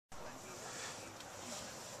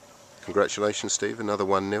Congratulations, Steve. Another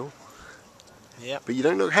 1-0. Yep. But you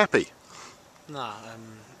don't look happy. No,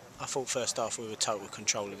 I thought first half we were total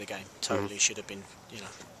control of the game. Totally should have been,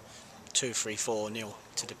 2, 3, 4-0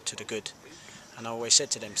 to the good. And I always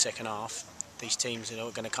said to them, second half, these teams are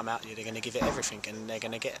going to come out here, they're going to give it everything, and they're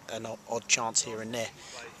going to get an odd chance here and there.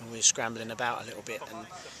 And we were scrambling about a little bit, and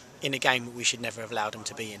in a game that we should never have allowed them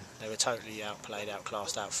to be in. They were totally outplayed,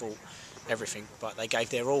 outclassed, outfought, everything. But they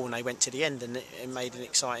gave their all, and they went to the end, and it made an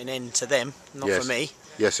exciting end to them, not for me.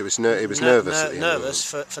 Yes, it was nervous. At the end nervous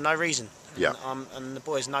for no reason. Yeah. And the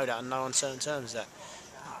boys know that, and know on certain terms that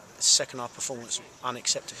second half performance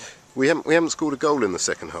unacceptable. We haven't scored a goal in the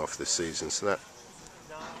second half this season, so that,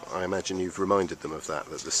 I imagine you've reminded them of that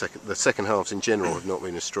the second halves in general have not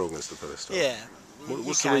been as strong as the first half. Yeah.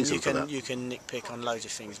 What's the reason for that? You can nitpick on loads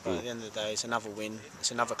of things, but at the end of the day, it's another win.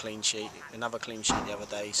 It's another clean sheet. Another clean sheet the other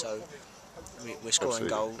day. So we're scoring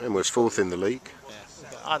goals. And we're fourth in the league. Yeah.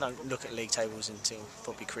 But I don't look at league tables until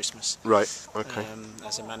probably Christmas. Right. Okay.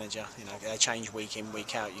 As a manager, they change week in,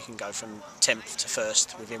 week out. You can go from 10th to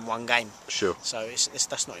 1st within one game. Sure. So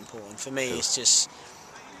that's not important for me. Sure.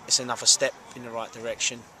 It's another step in the right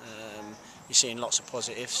direction. You're seeing lots of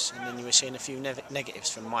positives, and then you were seeing a few negatives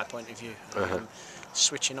from my point of view.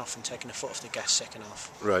 Switching off and taking the foot off the gas second half.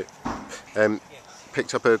 Right.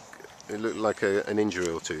 Picked up it looked like an injury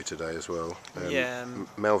or two today as well.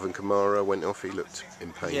 Malvin Kamara went off. He looked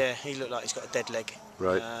in pain. Yeah, he looked like he's got a dead leg.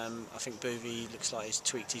 Right. I think Boovy looks like he's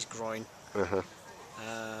tweaked his groin. And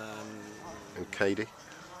Cady?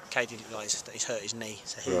 Cady looks like he's hurt his knee.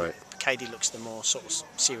 So right. Cady looks the more sort of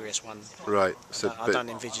serious one. Right. So I don't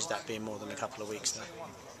envisage that being more than a couple of weeks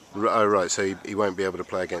though. Oh, right. So he won't be able to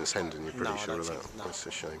play against Hendon. You're pretty sure of that. No. That's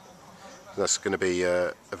a shame. That's going to be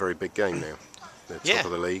a very big game now. They're top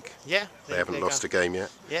of the league. Yeah. They haven't lost a game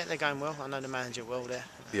yet. Yeah, they're going well. I know the manager well there.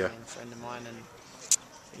 Yeah. A friend of mine, and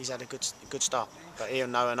he's had a good start. But he'll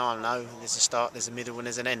know, and I'll know. There's a start, there's a middle, and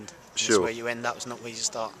there's an end. Sure. It's where you end up. It's not where you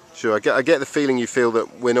start. Sure. I get the feeling you feel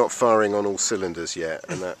that we're not firing on all cylinders yet,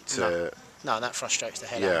 and that. No, that frustrates the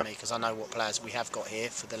hell out of me, because I know what players we have got here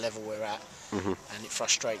for the level we're at, and it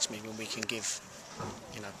frustrates me when we can give,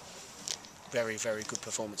 very, very good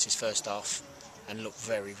performances first half and look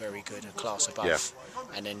very, very good, a class above,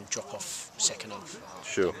 and then drop off second half.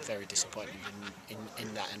 Sure. I'm very disappointed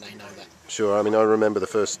in that, and they know that. Sure. I mean, I remember the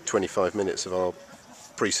first 25 minutes of our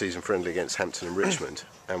pre-season friendly against Hampton and Richmond,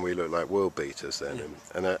 and we looked like world beaters then,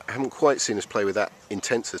 and I haven't quite seen us play with that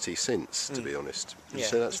intensity since, to be honest. You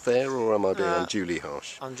say that's fair, or am I being unduly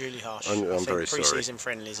harsh? Unduly harsh. I'm very sorry. Pre-season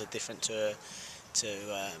friendlies are different to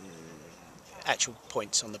actual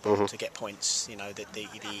points on the board to get points.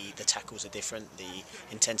 The tackles are different, the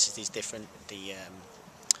intensity is different,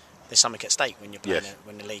 there's something at stake when you're playing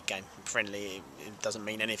when the league game. Friendly, it doesn't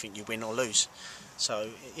mean anything, you win or lose. So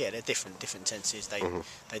yeah, they're different intensities.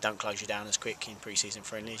 They don't close you down as quick in pre-season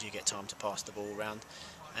friendlies. You get time to pass the ball around,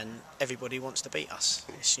 and everybody wants to beat us.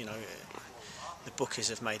 It's, the bookies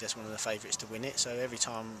have made us one of the favourites to win it. So every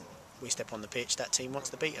time we step on the pitch, that team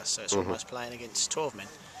wants to beat us. So it's almost playing against 12 men,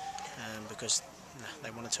 because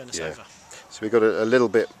they want to turn us over. So we've got a little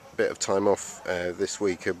bit of time off this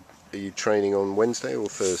week. Are you training on Wednesday or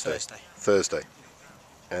Thursday? Thursday.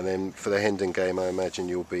 And then for the Hendon game, I imagine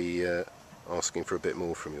you'll be asking for a bit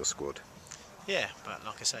more from your squad. Yeah, but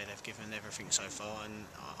like I say, they've given everything so far, and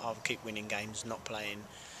I'll keep winning games, not playing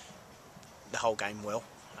the whole game well.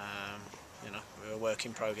 We're a work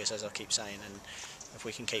in progress, as I keep saying, and if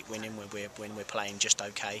we can keep winning when we're playing just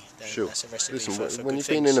okay, then that's a recipe for when good you've things.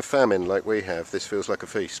 been in a famine like we have, this feels like a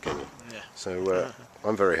feast, can you? Yeah. So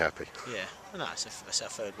I'm very happy. Yeah. No, it's our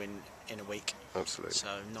third win in a week. Absolutely. So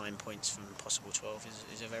 9 points from possible 12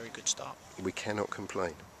 is a very good start. We cannot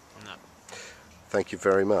complain. No. Thank you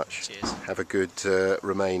very much. Cheers. Have a good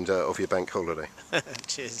remainder of your bank holiday.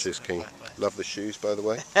 Cheers. Cheers, King. Bye. Love the shoes, by the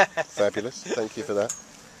way. Fabulous. Thank you for that.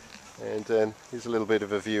 And here's a little bit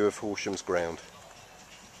of a view of Horsham's ground.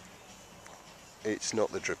 It's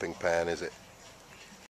not the dripping pan, is it?